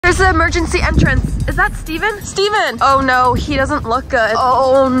There's an emergency entrance. Is that Steven? Steven! Oh no, he doesn't look good.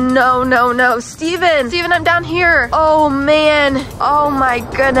 Oh no, no, no. Steven! Steven, I'm down here. Oh man. Oh my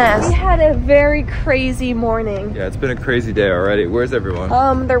goodness. We had a very crazy morning. Yeah, it's been a crazy day already. Where's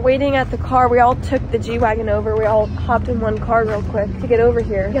everyone? They're waiting at the car. We all took the G-Wagon over. We all hopped in one car real quick to get over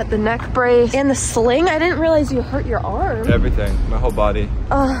here. You got the neck brace and the sling. I didn't realize you hurt your arm. Everything, my whole body.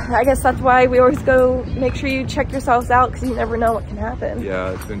 I guess that's why we always go make sure you check yourselves out because you never know what can happen.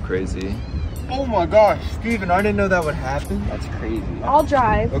 Yeah, it's been crazy. Oh my gosh, Steven, I didn't know that would happen. That's crazy. I'll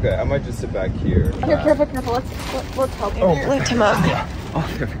drive. Okay, I might just sit back here. Here, careful, careful. Let's help him. Lift him up.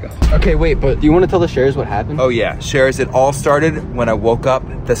 Oh, there we go. Okay, wait, but do you want to tell the sharers what happened? Oh yeah, sharers, it all started when I woke up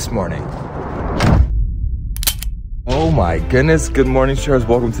this morning. Oh my goodness, good morning sharers,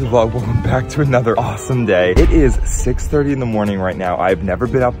 welcome to the vlog, welcome back to another awesome day. It is 6:30 in the morning right now. I've never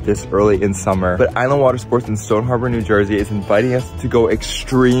been up this early in summer, but Island Water Sports in Stone Harbor, New Jersey is inviting us to go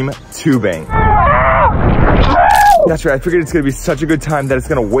extreme tubing. That's right, I figured it's gonna be such a good time that it's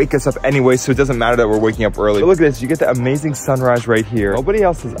gonna wake us up anyway, so it doesn't matter that we're waking up early. But look at this, you get the amazing sunrise right here. Nobody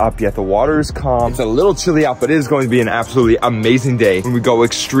else is up yet, the water is calm. It's a little chilly out, but it is going to be an absolutely amazing day when we go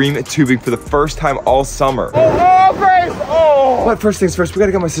extreme tubing for the first time all summer. Oh, Grace, oh! But first things first, we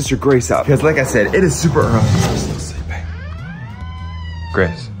gotta get my sister Grace up. Because like I said, it is super early, I'm still sleeping.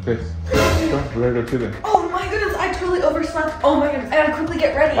 Grace. We're gonna go tubing. Oh my goodness, I totally overslept. Oh my goodness, I gotta quickly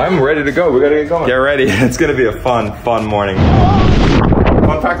get ready. I'm ready to go, we gotta get going. Get ready, it's gonna be a fun morning.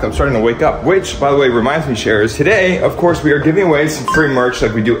 Fun fact, I'm starting to wake up, which, by the way, reminds me, sharers, today, of course, we are giving away some free merch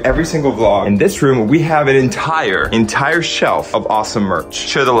like we do every single vlog. In this room, we have an entire shelf of awesome merch.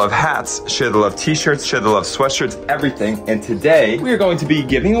 Share the Love hats, Share the Love t-shirts, Share the Love sweatshirts, everything. And today, we are going to be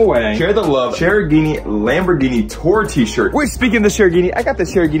giving away Share the Love Cherigini Lamborghini Tour t-shirt. Which, speaking of the Cherigini, I got the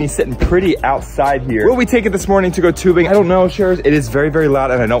Cherigini sitting pretty outside here. Will we take it this morning to go tubing? I don't know, sharers. It is very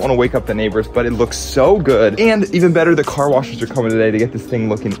loud, and I don't want to wake up the neighbors, but it looks so good. And even better, the car washers are coming today to get this thing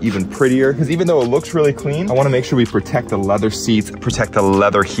looking even prettier, because even though it looks really clean, I want to make sure we protect the leather seats, protect the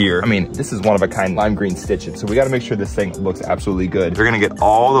leather here. I mean, this is one of a kind lime green stitching, so we got to make sure this thing looks absolutely good. You're gonna get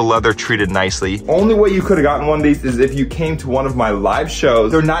all the leather treated nicely. Only way you could have gotten one of these is if you came to one of my live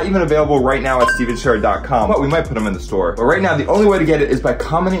shows. They're not even available right now at stevensharer.com, but we might put them in the store. But right now, the only way to get it is by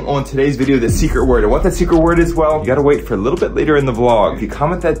commenting on today's video the secret word. And what that secret word is, well, you gotta wait for a little bit later in the vlog. If you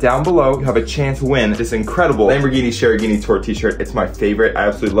comment that down below, you have a chance to win this incredible Lamborghini Cherigini Tour t-shirt. It's my favorite. I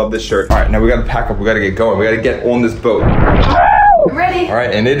absolutely love this shirt. All right, now we gotta pack up. We gotta get going. We gotta get on this boat. I'm ready. All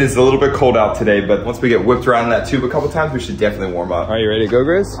right, and it is a little bit cold out today, but once we get whipped around in that tube a couple times, we should definitely warm up. All right, you ready to go,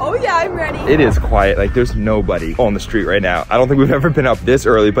 Grace? Oh yeah, I'm ready. It is quiet, like there's nobody on the street right now. I don't think we've ever been up this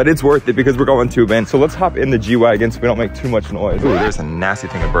early, but it's worth it because we're going tubing. So let's hop in the G-Wagon so we don't make too much noise. Ooh, there's a nasty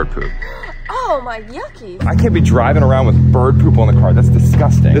thing of bird poop. Oh my yucky. I can't be driving around with bird poop on the car. That's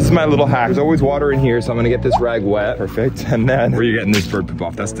disgusting. This is my little hack. There's always water in here, so I'm gonna get this rag wet. Perfect. And then where are you getting this bird poop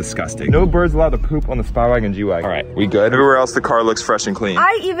off? That's disgusting. No birds allowed to poop on the Spywagon G-Wagon. All right, we good? Everywhere else, the car looks fresh and clean.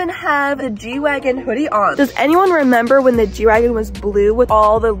 I even have the G-Wagon hoodie on. Does anyone remember when the G-Wagon was blue with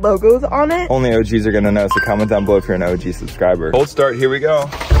all the logos on it? Only OGs are gonna know, so comment down below if you're an OG subscriber. Hold start, here we go.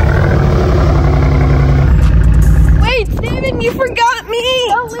 Wait, Steven, you forgot me!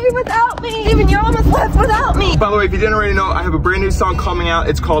 Don't leave without me! Steven, you almost left without me! By the way, if you didn't already know, I have a brand new song coming out.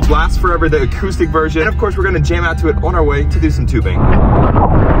 It's called Last Forever, the acoustic version. And of course, we're gonna jam out to it on our way to do some tubing.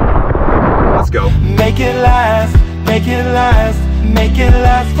 Let's go. Make it last, make it last, make it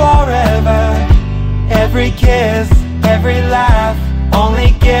last forever. Every kiss, every laugh,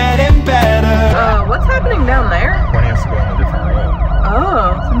 only getting better. What's happening down there? Pointing us to go in a different room.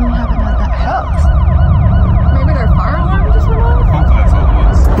 Oh. Something happened at that house. Maybe their fire alarm just went off? Hopefully that's all it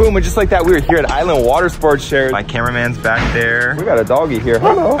was. Boom, and just like that, we are here at Island Water Sports Share. My cameraman's back there. We got a doggy here.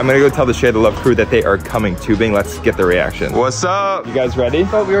 Hello. I'm gonna go tell the Share the Love crew that they are coming tubing. Let's get the reaction. What's up? You guys ready?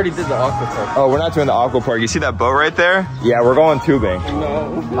 Oh, we already did the aqua park. Oh, we're not doing the aqua park. You see that boat right there? Yeah, we're going tubing. No.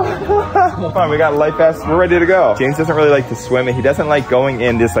 Come on, we got life vests. We're ready to go. James doesn't really like to swim, and he doesn't like going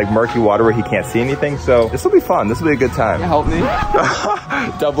in this like murky water where he can't see anything. So this will be fun. This will be a good time. Can you help me?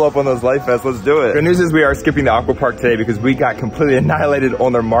 Double up on those life vests. Let's do it. Good news is we are skipping the aqua park today because we got completely annihilated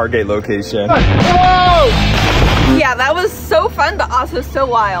on their Margate location. Whoa! Yeah, that was so fun, but also so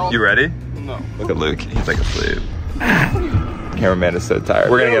wild. You ready? No. Look at Luke. He's like asleep. Cameraman is so tired.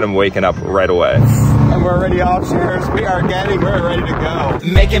 We're gonna get him waking up right away. And we're already off, sharers. We're ready to go.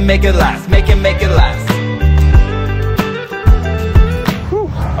 Make it last, make it last.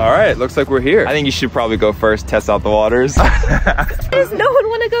 All right, looks like we're here. I think you should probably go first, test out the waters. Does no one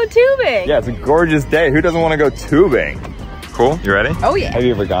want to go tubing? Yeah, it's a gorgeous day. Who doesn't want to go tubing? Cool, you ready? Oh yeah. Have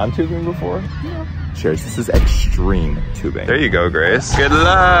you ever gone tubing before? No. Cheers, this is extreme tubing. There you go, Grace. Good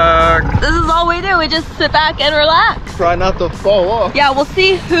luck. This is all we do. We just sit back and relax. Try not to fall off. Yeah, we'll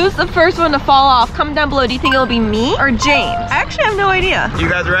see who's the first one to fall off. Comment down below. Do you think it'll be me or James? I actually have no idea. You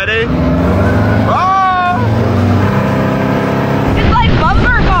guys ready? Oh! It's like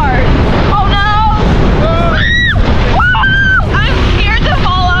bumper cars. Oh no! I'm scared to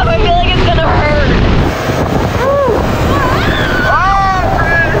fall off. I feel like it's gonna hurt.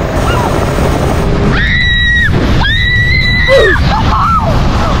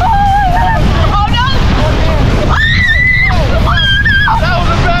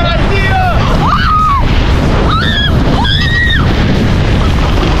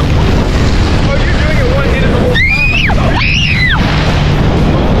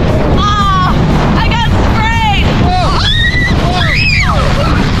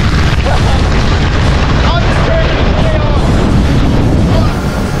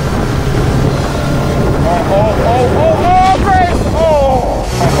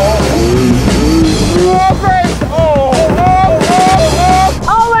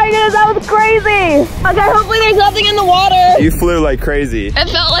 Okay, hopefully there's nothing in the water. You flew like crazy. It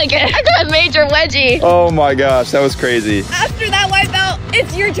felt like it. I got a major wedgie. Oh my gosh, that was crazy. After that wipeout,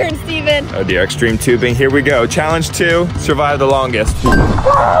 it's your turn, Steven. Oh dear, extreme tubing. Here we go. Challenge 2, survive the longest.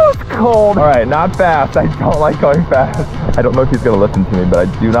 Oh, it's cold. All right, not fast. I don't like going fast. I don't know if he's gonna listen to me, but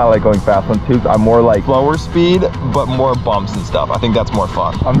I do not like going fast on tubes. I'm more like slower speed, but more bumps and stuff. I think that's more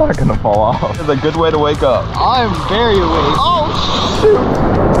fun. I'm not gonna fall off. It's a good way to wake up. I'm very awake. Oh, shoot.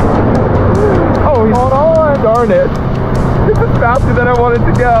 Oh, hold on. Darn it. This is faster than I wanted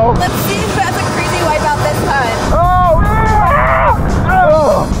to go. Let's see who has a crazy wipeout this time. Oh!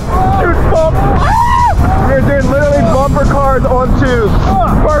 Dude, bump! We're doing literally bumper cars on tubes.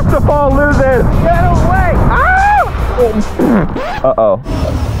 First to fall loses. Get away! Uh-oh.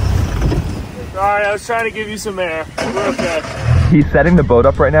 Sorry, I was trying to give you some air. We're okay. He's setting the boat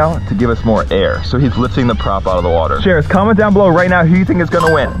up right now to give us more air. So he's lifting the prop out of the water. Sharers, comment down below right now who you think is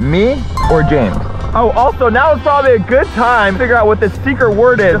gonna win, me or James. Oh, also, now is probably a good time to figure out what the secret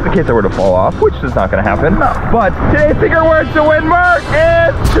word is, just in case I were to fall off, which is not gonna happen. But today's secret word to win merch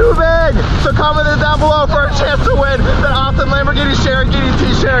is tubing. So comment it down below for a chance to win that awesome Lamborghini Cherokee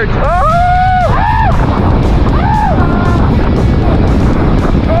t-shirt.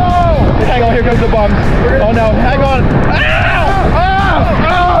 Hang on, here comes the bumps. Oh no, hang on.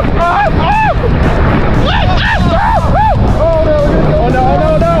 Oh no, oh no, oh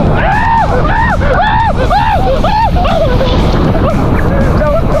no, that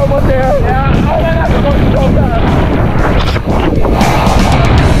was so much air. Yeah, oh my gosh, I'm going so fast.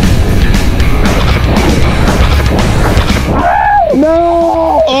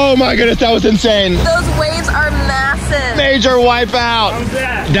 No! Oh my goodness, that was insane. Those waves are massive. Major wipeout.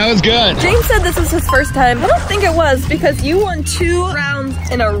 That was good. James said this was his first time. I don't think it was because you won 2 rounds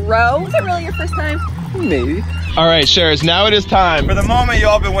in a row. Was it really your first time? Maybe. All right, Sharers, now it is time for the moment you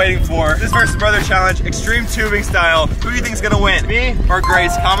all been waiting for. This versus brother challenge, extreme tubing style. Who do you think is gonna win? Me or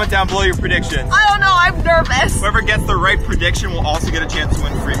Grace? Comment down below your predictions. I don't know, I'm nervous. Whoever gets the right prediction will also get a chance to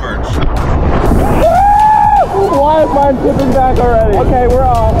win free merch. Why is mine tipping back already? Okay, we're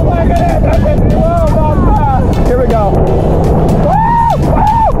off. Oh my goodness, here we go.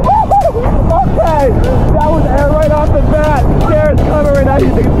 Okay, that was air right off the bat. Jared's coming right now. You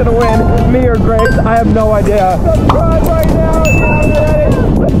think it's gonna win? Me or Grace? I have no idea. Subscribe right now. Ready?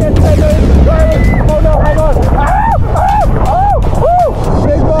 Let's get 10 million subscribers. Oh no, hang on.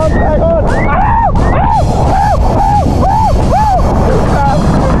 Big bump, hang on.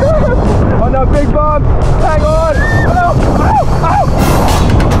 Oh no, big bump. Hang on.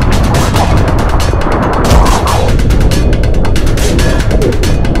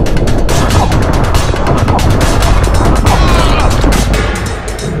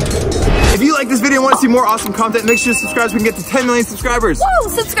 If you like this video and want to see more awesome content, make sure to subscribe so we can get to 10 million subscribers. Woo,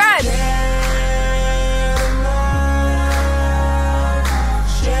 subscribe.